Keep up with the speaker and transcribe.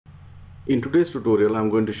In today's tutorial,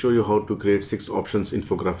 I'm going to show you how to create 6 options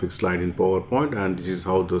infographic slide in PowerPoint, and this is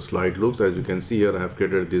how the slide looks. As you can see here, I have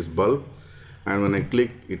created this bulb, and when I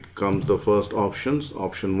click, it comes the first options,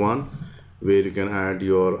 option 1, where you can add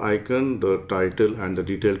your icon, the title and the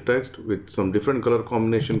detailed text. With some different color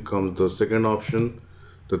combination comes the second option,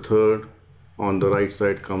 the third. On the right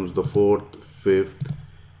side comes the fourth, fifth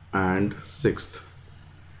and sixth.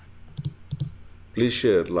 Please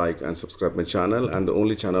share, like and subscribe my channel, and the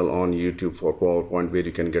only channel on YouTube for PowerPoint where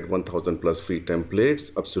you can get 1000 plus free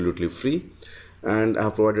templates absolutely free. And I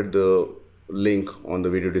have provided the link on the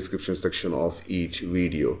video description section of each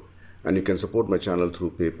video, and you can support my channel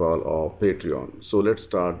through PayPal or Patreon. So let's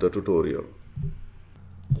start the tutorial.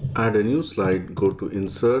 Add a new slide, go to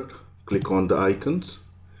insert, click on the icons.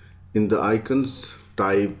 In the icons,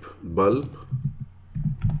 type bulb,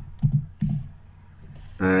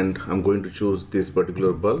 and I'm going to choose this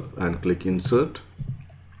particular bulb and click insert.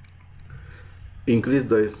 Increase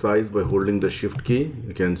the size by holding the shift key,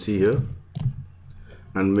 you can see here,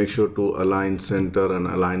 and make sure to align center and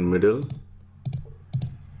align middle.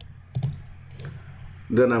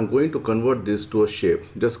 Then I'm going to convert this to a shape.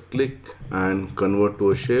 Just click and convert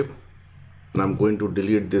to a shape, and I'm going to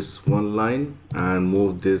delete this one line and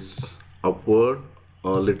move this upward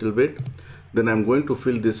a little bit. Then I'm going to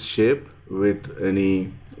fill this shape with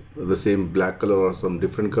the same black color or some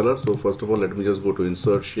different color. So first of all, let me just go to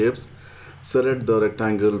insert shapes, select the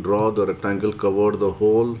rectangle, draw the rectangle, cover the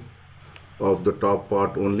whole of the top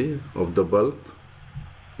part only of the bulb,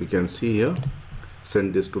 you can see here.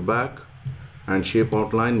 Send this to back, and shape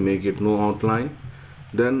outline, make it no outline.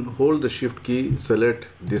 Then hold the shift key, select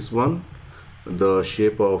this one, the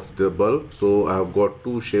shape of the bulb. So I have got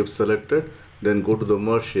two shapes selected. Then go to the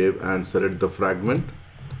merge shape and select the fragment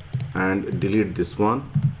and delete this one.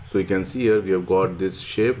 So you can see here we have got this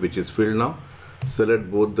shape which is filled now.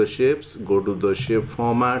 Select both the shapes, go to the shape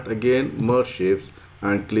format, again merge shapes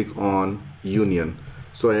and click on union.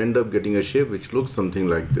 So I end up getting a shape which looks something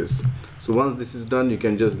like this. So once this is done, you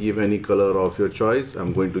can just give any color of your choice.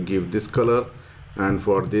 I'm going to give this color, and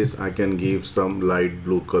for this I can give some light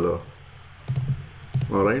blue color.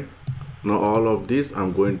 Alright, now all of this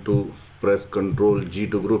I'm going to press Ctrl G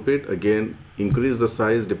to group it. Again, increase the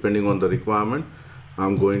size depending on the requirement.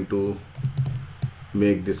 I'm going to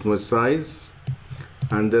make this much size,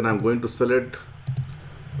 and then I'm going to select,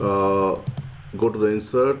 go to the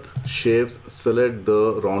insert shapes, select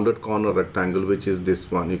the rounded corner rectangle, which is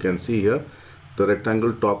this one. You can see here the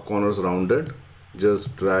rectangle top corner is rounded.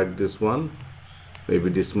 Just drag this one,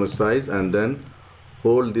 maybe this much size, and then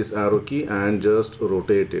hold this arrow key and just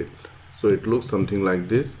rotate it. So it looks something like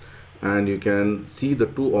this. And you can see the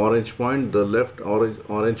two orange point, the left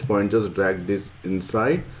orange point, just drag this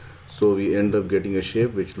inside. So we end up getting a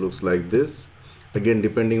shape which looks like this. Again,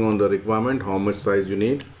 depending on the requirement, how much size you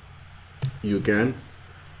need, you can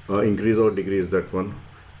increase or decrease that one.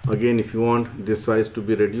 Again, if you want this size to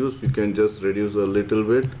be reduced, you can just reduce a little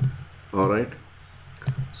bit. Alright,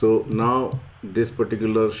 so now this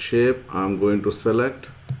particular shape I'm going to select,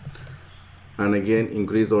 and again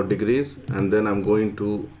increase or decrease, and then I'm going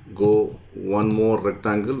to go one more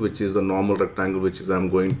rectangle, which is the normal rectangle, which is I'm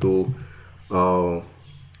going to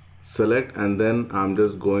select, and then I'm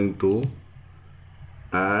just going to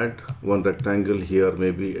add one rectangle here,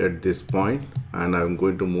 maybe at this point, and I'm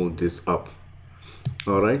going to move this up.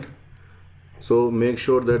 Alright, so make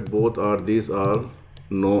sure that both these are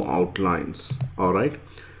no outlines. Alright,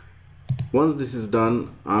 once this is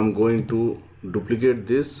done, I'm going to duplicate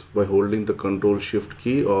this by holding the Ctrl Shift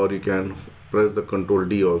key, or you can press the Ctrl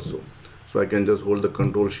D also. So I can just hold the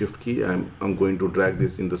Ctrl Shift key. I'm going to drag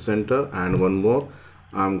this in the center, and one more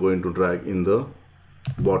I'm going to drag in the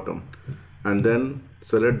bottom, and then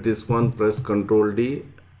select this one, press Ctrl D.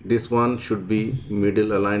 This one should be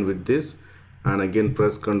middle aligned with this, and again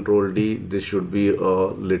press Ctrl D. This should be a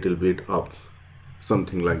little bit up,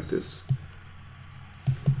 something like this.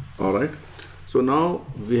 Alright, so now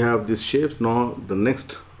we have these shapes. Now the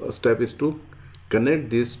next step is to connect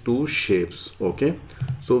these two shapes. Okay,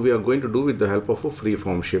 so we are going to do with the help of a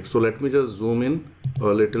freeform shape. So let me just zoom in a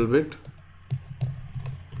little bit.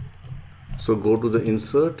 So go to the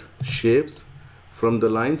insert shapes. From the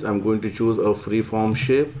lines, I'm going to choose a freeform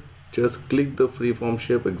shape. Just click the freeform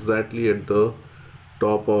shape exactly at the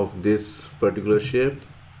top of this particular shape.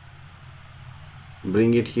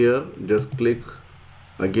 Bring it here, just click.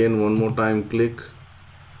 Again, one more time, click,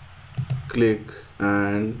 click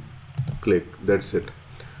and click. That's it.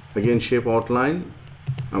 Again, shape outline,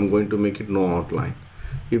 I'm going to make it no outline.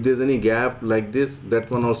 If there's any gap like this,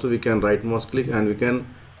 that one also we can right mouse click and we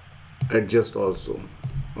can adjust also.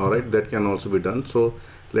 Alright, that can also be done. So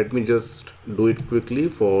Let me just do it quickly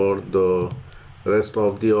for the rest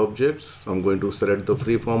of the objects. I'm going to select the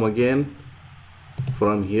freeform again.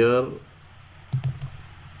 From here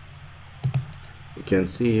you can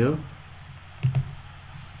see here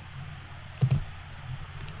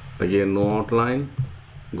again no outline.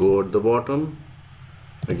 Go at the bottom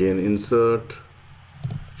again, insert,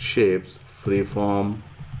 shapes, freeform,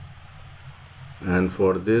 and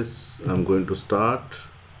for this I'm going to start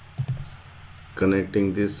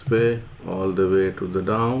connecting this way all the way to the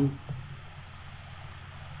down.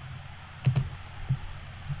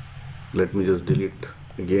 Let me just delete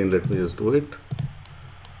again, let me just do it.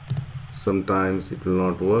 Sometimes it will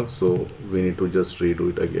not work, so we need to just redo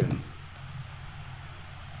it again.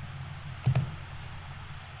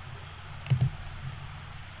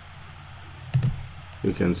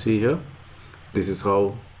 You can see here, this is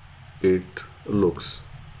how it looks.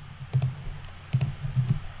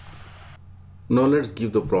 Now let's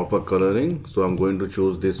give the proper coloring. So I'm going to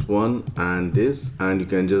choose this one and this, and you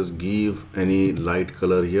can just give any light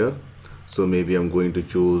color here. So maybe I'm going to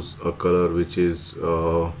choose a color which is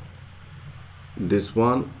this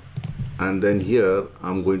one, and then here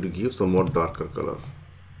I'm going to give somewhat darker color.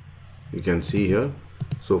 You can see here.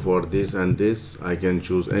 So for this and this I can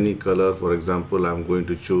choose any color. For example, I'm going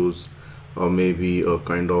to choose maybe a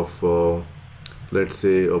kind of let's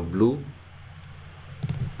say a blue,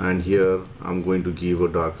 and here I'm going to give a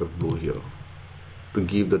darker blue here to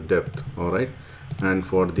give the depth. All right, and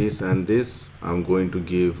for this and this I'm going to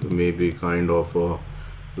give maybe kind of a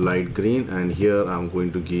light green, and here I'm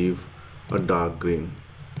going to give a dark green,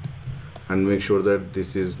 and make sure that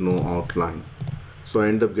this is no outline. So I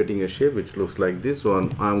end up getting a shape which looks like this one.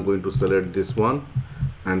 I'm going to select this one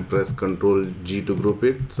and press Ctrl G to group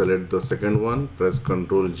it. Select the second one, press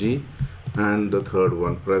Ctrl G, and the third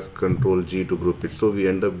one, press Ctrl G to group it. So we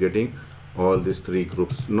end up getting all these three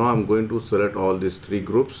groups. Now I'm going to select all these three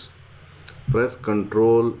groups, press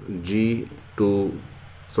Ctrl D to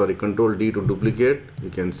duplicate. You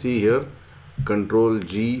can see here, Ctrl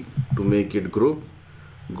G to make it group.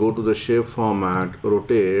 Go to the shape format,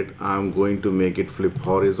 rotate. I'm going to make it flip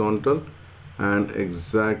horizontal, and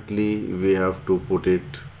exactly we have to put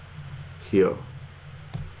it here.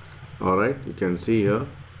 All right, you can see here,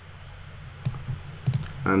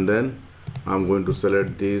 and then I'm going to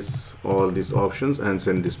select all these options and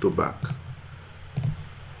send this to back.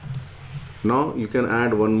 Now you can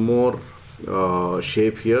add one more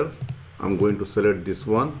shape here. I'm going to select this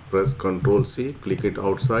one, press Ctrl C, click it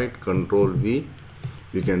outside, Ctrl V.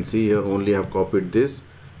 You can see here only have copied this.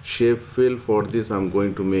 Shape fill, for this I'm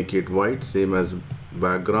going to make it white, same as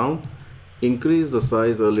background. Increase the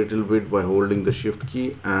size a little bit by holding the shift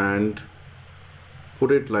key and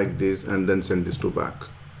put it like this, and then send this to back.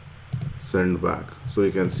 Send back. So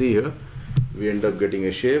you can see here we end up getting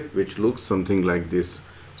a shape which looks something like this.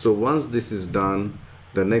 So once this is done,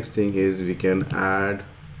 the next thing is we can add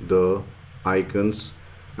the icons,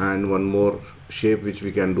 and one more shape which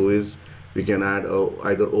we can do is we can add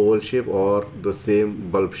either oval shape or the same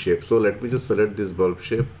bulb shape. So let me just select this bulb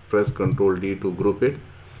shape, press Ctrl D to group it.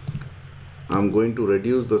 I'm going to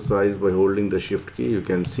reduce the size by holding the shift key. You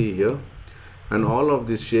can see here, and all of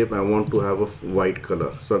this shape I want to have a white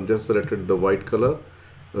color. So I'm just selected the white color,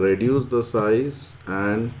 reduce the size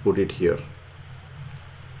and put it here.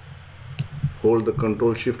 Hold the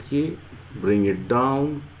Ctrl Shift key, bring it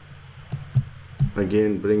down,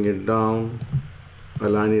 again bring it down,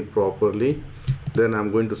 align it properly. Then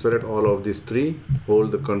I'm going to select all of these three,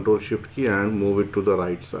 hold the Ctrl Shift key and move it to the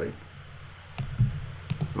right side.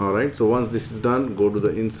 Alright, so once this is done, go to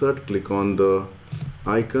the insert, click on the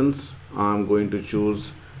icons. I'm going to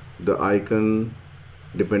choose the icon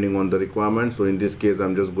depending on the requirement. So in this case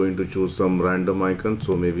I'm just going to choose some random icon,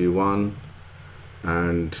 so maybe 1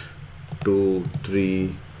 and 2,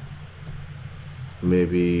 3,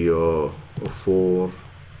 maybe 4,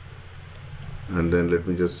 and then let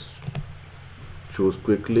me just choose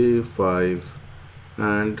quickly 5,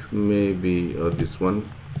 and maybe this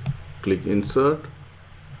one. Click insert,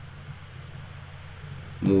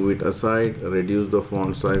 move it aside, reduce the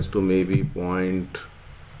font size to maybe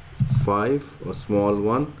 0.5, a small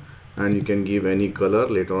one, and you can give any color.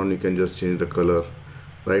 Later on you can just change the color.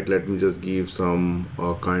 Right, let me just give some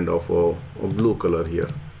kind of a blue color here.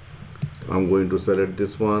 I'm going to select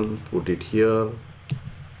this one, put it here,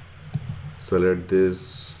 select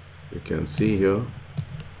this, you can see here,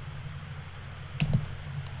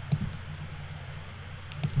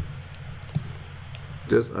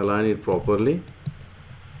 just align it properly.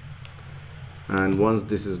 And once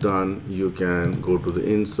this is done, you can go to the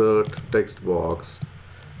insert, text box,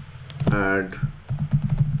 add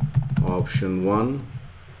option 1,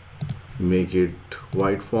 make it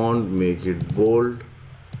white font, make it bold,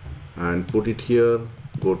 and put it here.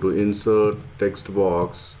 Go to insert text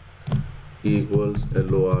box equals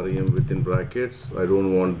LOREM within brackets. I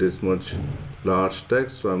don't want this much large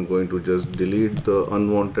text, so I'm going to just delete the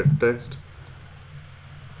unwanted text.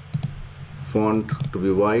 Font to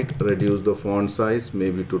be white, reduce the font size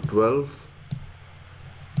maybe to 12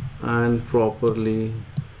 and properly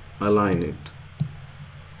align it.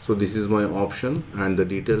 So this is my option, and the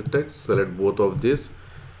detailed text, select both of this,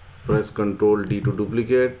 press Ctrl D to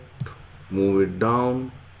duplicate, move it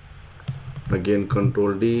down, again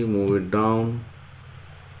Ctrl D, move it down,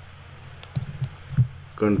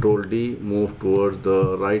 Ctrl D, move towards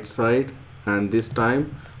the right side, and this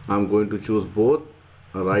time I'm going to choose both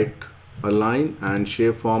right align and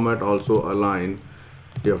shape format also align.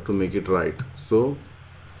 You have to make it right. So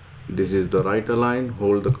this is the right align,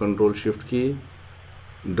 hold the Ctrl Shift key,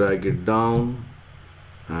 drag it down,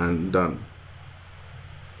 and done.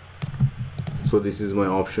 So this is my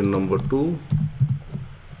option number 2,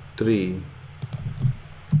 3,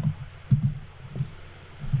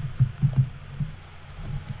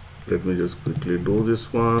 let me just quickly do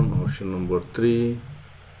this one, option number 3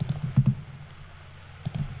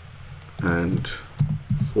 and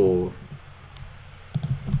 4,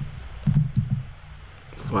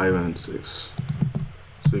 5 and 6.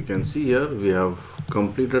 So you can see here we have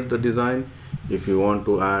completed the design. If you want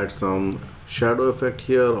to add some shadow effect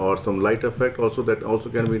here or some light effect also, that also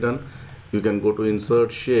can be done. You can go to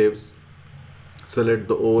insert shapes, select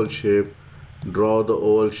the oval shape, draw the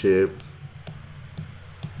oval shape.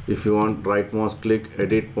 If you want, right mouse click,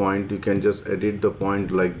 edit point, you can just edit the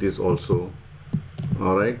point like this also.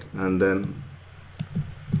 Alright, and then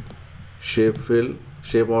shape fill,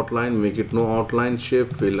 shape outline, make it no outline,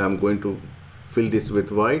 shape fill, I'm going to fill this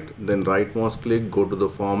with white, then right mouse click, go to the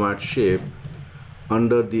format shape,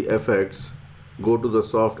 under the effects, go to the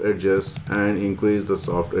soft edges and increase the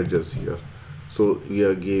soft edges here. So we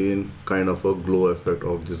are giving kind of a glow effect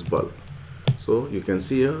of this bulb. So you can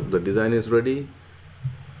see here the design is ready,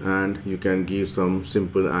 and you can give some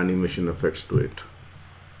simple animation effects to it.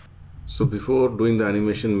 So before doing the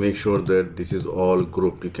animation, make sure that this is all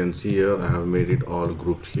grouped. You can see here I have made it all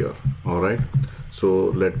grouped here. Alright, so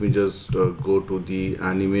let me just go to the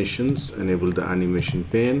animations, enable the animation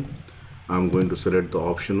pane. I'm going to select the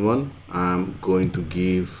option 1. I'm going to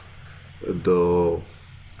give the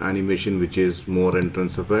animation which is more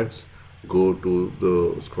entrance effects. Go to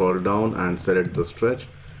the scroll down and select the stretch,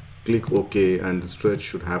 click OK, and the stretch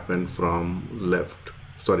should happen from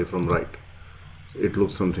from right. It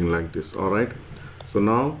looks something like this. Alright, so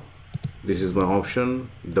now this is my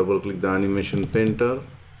option. Double click the animation painter,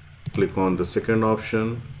 click on the second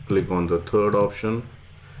option, click on the third option,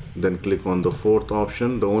 then click on the fourth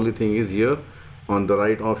option. The only thing is here on the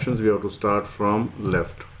right options we have to start from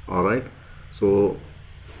left. Alright, so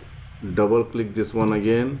double click this one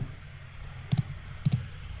again.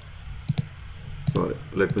 Sorry,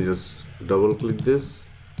 let me just double click this,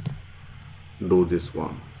 do this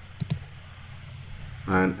one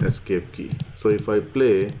and escape key. So if I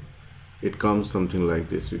play, it comes something like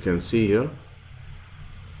this. You can see here